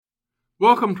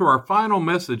Welcome to our final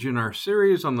message in our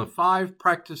series on the 5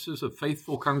 practices of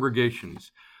faithful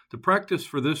congregations. The practice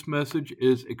for this message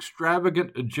is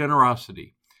extravagant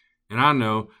generosity. And I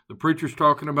know the preacher's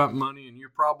talking about money and you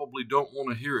probably don't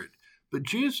want to hear it. But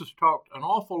Jesus talked an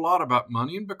awful lot about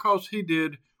money, and because he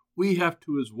did, we have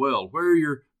to as well. Where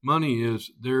your money is,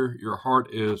 there your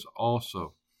heart is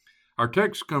also. Our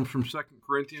text comes from 2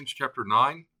 Corinthians chapter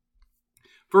 9,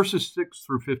 verses 6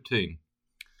 through 15.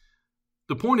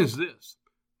 The point is this: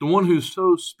 the one who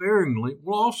sows sparingly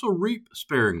will also reap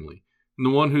sparingly, and the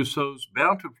one who sows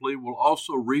bountifully will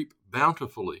also reap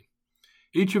bountifully.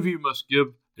 Each of you must give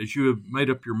as you have made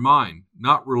up your mind,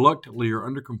 not reluctantly or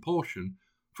under compulsion,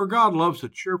 for God loves a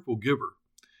cheerful giver.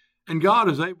 And God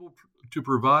is able to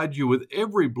provide you with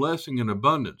every blessing in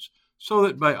abundance, so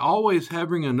that by always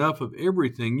having enough of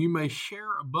everything, you may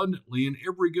share abundantly in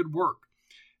every good work.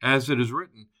 As it is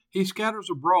written, He scatters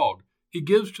abroad, He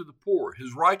gives to the poor,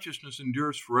 His righteousness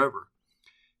endures forever.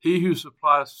 He who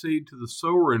supplies seed to the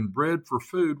sower and bread for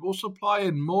food will supply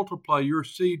and multiply your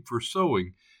seed for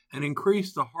sowing and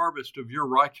increase the harvest of your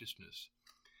righteousness.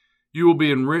 You will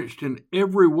be enriched in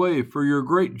every way for your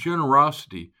great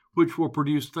generosity, which will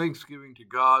produce thanksgiving to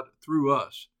God through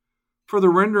us. For the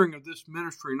rendering of this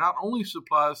ministry not only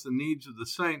supplies the needs of the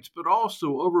saints, but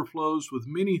also overflows with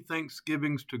many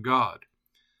thanksgivings to God.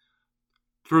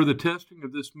 Through the testing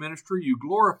of this ministry, you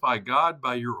glorify God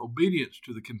by your obedience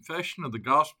to the confession of the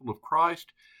gospel of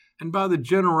Christ and by the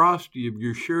generosity of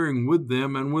your sharing with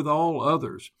them and with all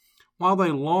others, while they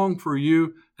long for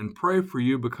you and pray for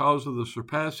you because of the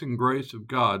surpassing grace of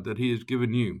God that He has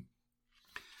given you.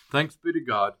 Thanks be to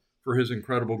God for His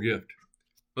incredible gift.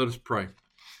 Let us pray.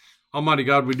 Almighty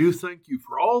God, we do thank you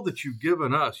for all that you've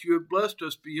given us. You have blessed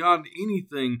us beyond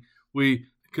anything we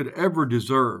could ever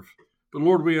deserve. But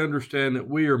Lord, we understand that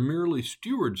we are merely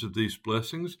stewards of these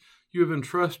blessings. You have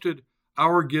entrusted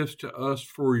our gifts to us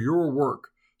for your work.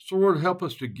 So Lord, help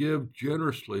us to give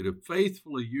generously, to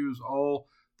faithfully use all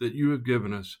that you have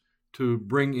given us to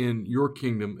bring in your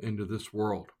kingdom into this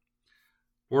world.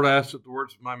 Lord, I ask that the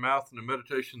words of my mouth and the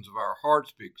meditations of our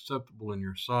hearts be acceptable in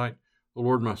your sight. O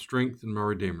Lord, my strength and my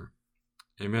Redeemer.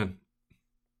 Amen.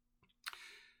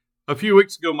 A few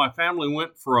weeks ago, my family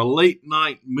went for a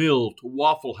late-night meal to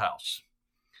Waffle House.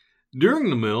 During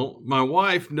the meal, my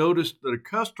wife noticed that a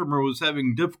customer was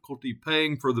having difficulty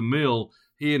paying for the meal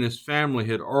he and his family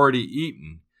had already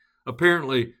eaten.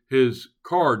 Apparently, his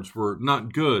cards were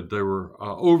not good. They were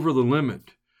over the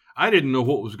limit. I didn't know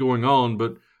what was going on,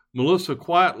 but Melissa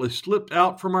quietly slipped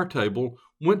out from our table,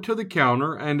 went to the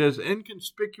counter, and as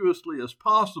inconspicuously as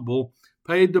possible,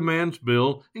 paid the man's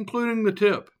bill, including the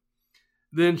tip.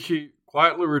 Then she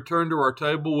quietly returned to our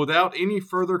table without any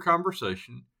further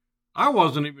conversation. I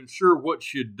wasn't even sure what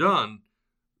she had done,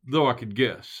 though I could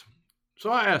guess. So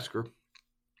I asked her,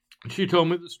 and she told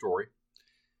me the story.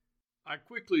 I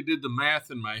quickly did the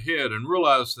math in my head and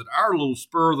realized that our little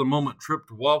spur-of-the-moment trip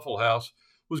to Waffle House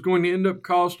was going to end up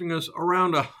costing us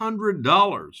around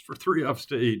 $100 for 3 of us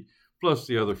to eat, plus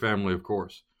the other family, of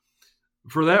course.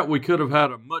 For that, we could have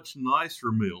had a much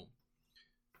nicer meal,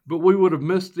 but we would have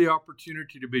missed the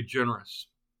opportunity to be generous.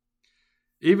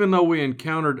 Even though we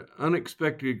encountered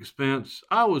unexpected expense,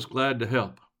 I was glad to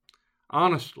help.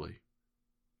 Honestly,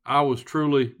 I was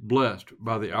truly blessed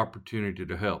by the opportunity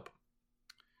to help.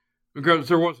 Because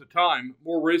there was a time,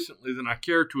 more recently than I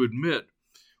care to admit,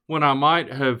 when I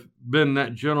might have been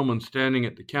that gentleman standing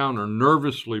at the counter,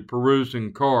 nervously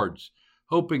perusing cards,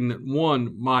 hoping that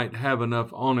one might have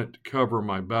enough on it to cover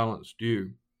my balance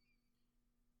due.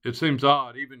 It seems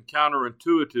odd, even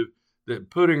counterintuitive,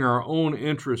 that putting our own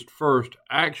interest first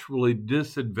actually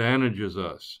disadvantages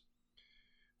us.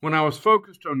 When I was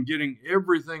focused on getting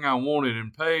everything I wanted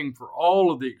and paying for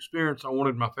all of the experience I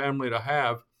wanted my family to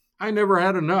have, I never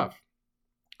had enough.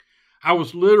 I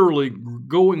was literally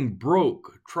going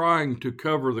broke trying to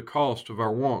cover the cost of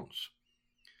our wants.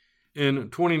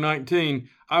 In 2019,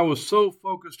 I was so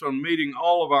focused on meeting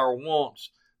all of our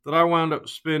wants that I wound up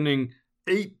spending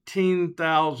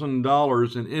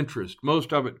 $18,000 in interest,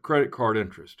 most of it credit card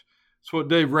interest. It's what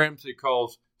Dave Ramsey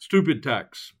calls stupid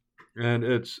tax, and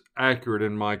it's accurate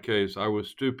in my case. I was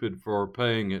stupid for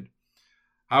paying it.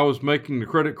 I was making the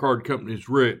credit card companies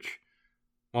rich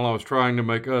while I was trying to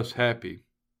make us happy.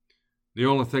 The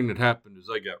only thing that happened is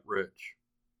they got rich.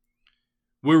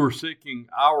 We were seeking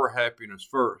our happiness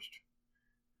first.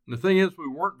 And the thing is, we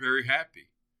weren't very happy.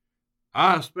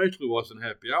 I especially wasn't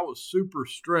happy. I was super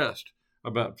stressed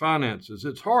about finances.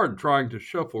 It's hard trying to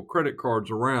shuffle credit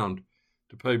cards around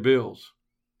to pay bills.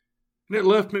 And it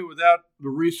left me without the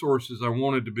resources I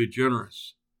wanted to be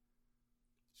generous.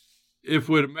 If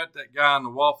we'd have met that guy in the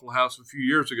Waffle House a few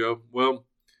years ago, well,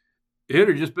 he'd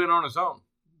have just been on his own.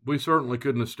 We certainly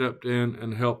couldn't have stepped in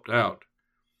and helped out.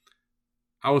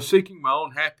 I was seeking my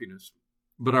own happiness,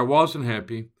 but I wasn't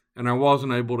happy, and I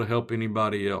wasn't able to help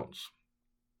anybody else.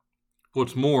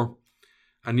 What's more,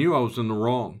 I knew I was in the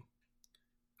wrong.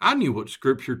 I knew what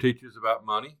Scripture teaches about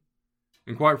money,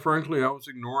 and quite frankly, I was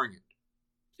ignoring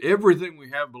it. Everything we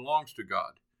have belongs to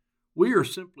God. We are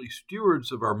simply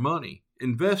stewards of our money,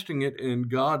 investing it in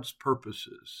God's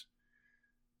purposes.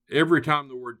 Every time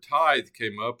the word tithe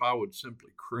came up, I would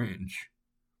simply cringe.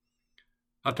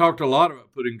 I talked a lot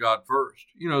about putting God first.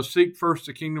 Seek first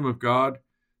the kingdom of God.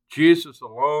 Jesus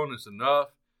alone is enough.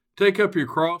 Take up your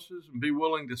crosses and be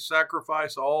willing to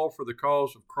sacrifice all for the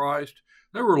cause of Christ.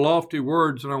 They were lofty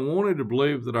words, and I wanted to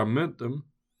believe that I meant them.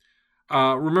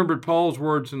 Remembered Paul's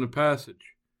words in the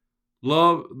passage.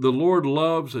 The Lord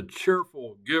loves a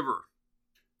cheerful giver.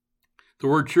 The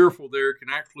word cheerful there can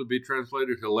actually be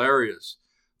translated hilarious.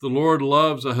 The Lord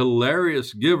loves a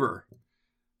hilarious giver.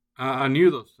 I knew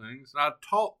those things, and I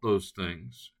taught those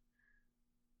things,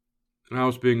 and I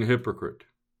was being a hypocrite.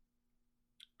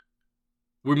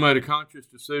 We made a conscious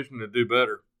decision to do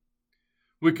better.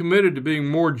 We committed to being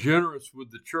more generous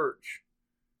with the church.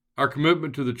 Our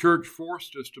commitment to the church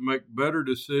forced us to make better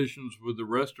decisions with the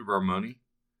rest of our money.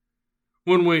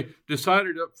 When we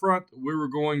decided up front that we were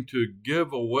going to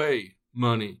give away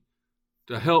money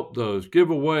to help those,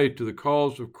 give away to the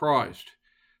cause of Christ,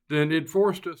 then it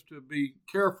forced us to be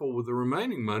careful with the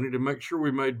remaining money to make sure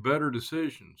we made better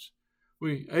decisions.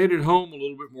 We ate at home a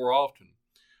little bit more often.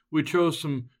 We chose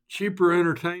some cheaper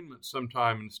entertainment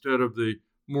sometime instead of the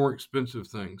more expensive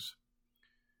things.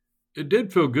 It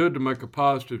did feel good to make a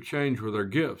positive change with our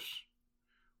gifts.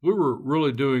 We were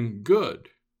really doing good.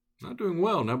 Not doing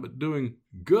well now, but doing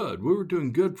good. We were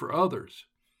doing good for others.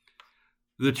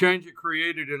 The change it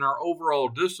created in our overall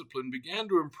discipline began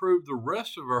to improve the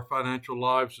rest of our financial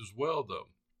lives as well, though.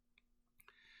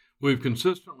 We've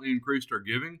consistently increased our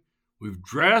giving. We've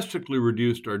drastically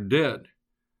reduced our debt.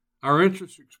 Our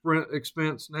interest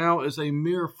expense now is a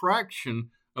mere fraction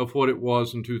of what it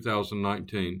was in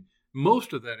 2019.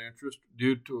 Most of that interest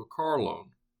due to a car loan.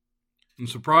 And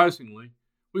surprisingly,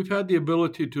 we've had the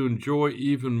ability to enjoy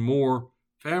even more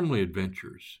family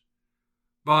adventures.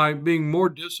 By being more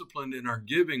disciplined in our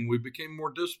giving, we became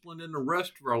more disciplined in the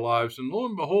rest of our lives. And lo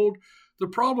and behold, the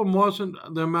problem wasn't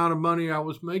the amount of money I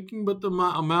was making, but the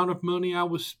amount of money I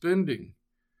was spending.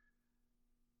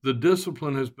 The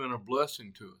discipline has been a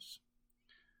blessing to us.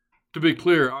 To be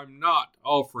clear, I'm not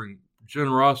offering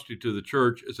generosity to the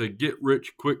church as a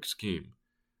get-rich-quick scheme.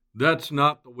 That's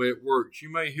not the way it works.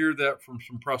 You may hear that from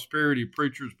some prosperity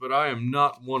preachers, but I am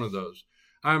not one of those.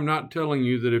 I am not telling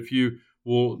you that if you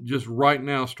will just right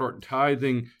now start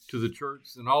tithing to the church,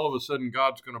 then all of a sudden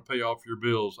God's going to pay off your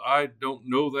bills. I don't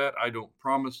know that. I don't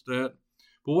promise that.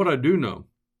 But what I do know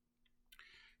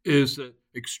is that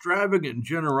extravagant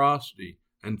generosity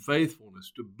and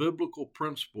faithfulness to biblical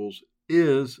principles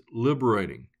is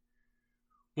liberating.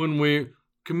 When we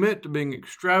commit to being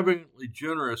extravagantly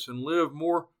generous and live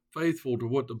more faithful to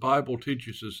what the Bible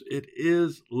teaches us, it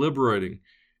is liberating.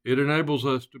 It enables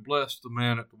us to bless the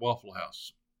man at the Waffle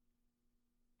House.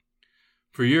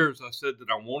 For years, I said that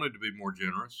I wanted to be more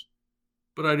generous,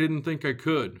 but I didn't think I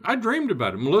could. I dreamed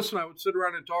about it. Melissa and I would sit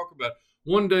around and talk about it.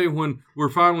 One day when we're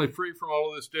finally free from all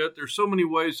of this debt, there's so many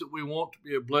ways that we want to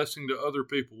be a blessing to other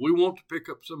people. We want to pick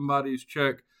up somebody's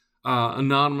check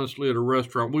anonymously at a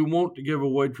restaurant. We want to give a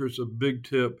waitress a big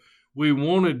tip. We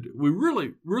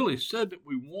really said that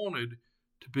we wanted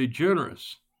to be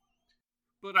generous,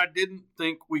 but I didn't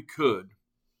think we could.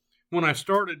 When I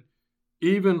started,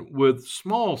 even with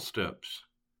small steps,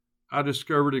 I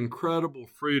discovered incredible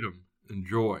freedom and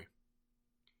joy.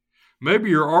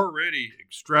 Maybe you're already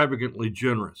extravagantly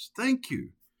generous. Thank you.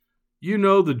 You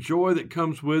know the joy that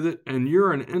comes with it, and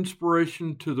you're an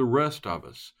inspiration to the rest of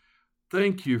us.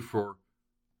 Thank you for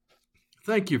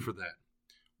that.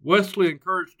 Wesley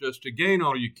encouraged us to gain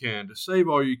all you can, to save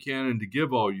all you can, and to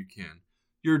give all you can.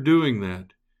 You're doing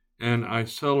that, and I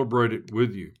celebrate it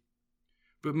with you.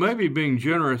 But maybe being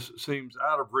generous seems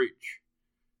out of reach.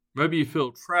 Maybe you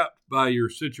feel trapped by your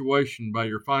situation, by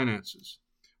your finances.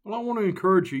 Well, I want to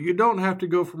encourage you. You don't have to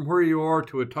go from where you are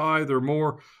to a tithe or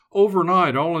more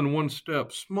overnight, all in one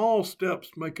step. Small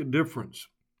steps make a difference.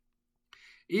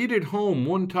 Eat at home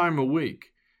one time a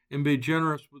week and be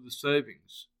generous with the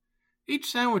savings. Eat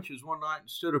sandwiches one night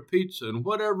instead of pizza, and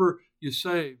whatever you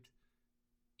saved,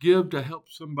 give to help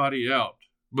somebody out.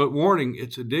 But warning,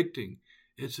 it's addicting.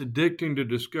 It's addicting to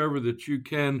discover that you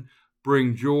can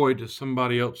bring joy to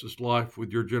somebody else's life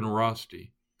with your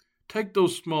generosity. Take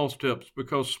those small steps,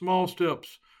 because small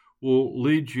steps will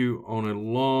lead you on a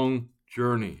long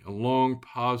journey, a long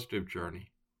positive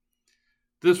journey.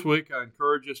 This week, I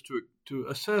encourage us to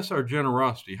assess our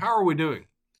generosity. How are we doing?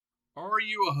 Are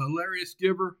you a hilarious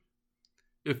giver?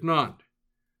 If not,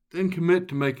 then commit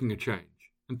to making a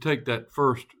change and take that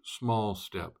first small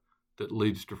step that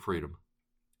leads to freedom.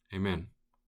 Amen.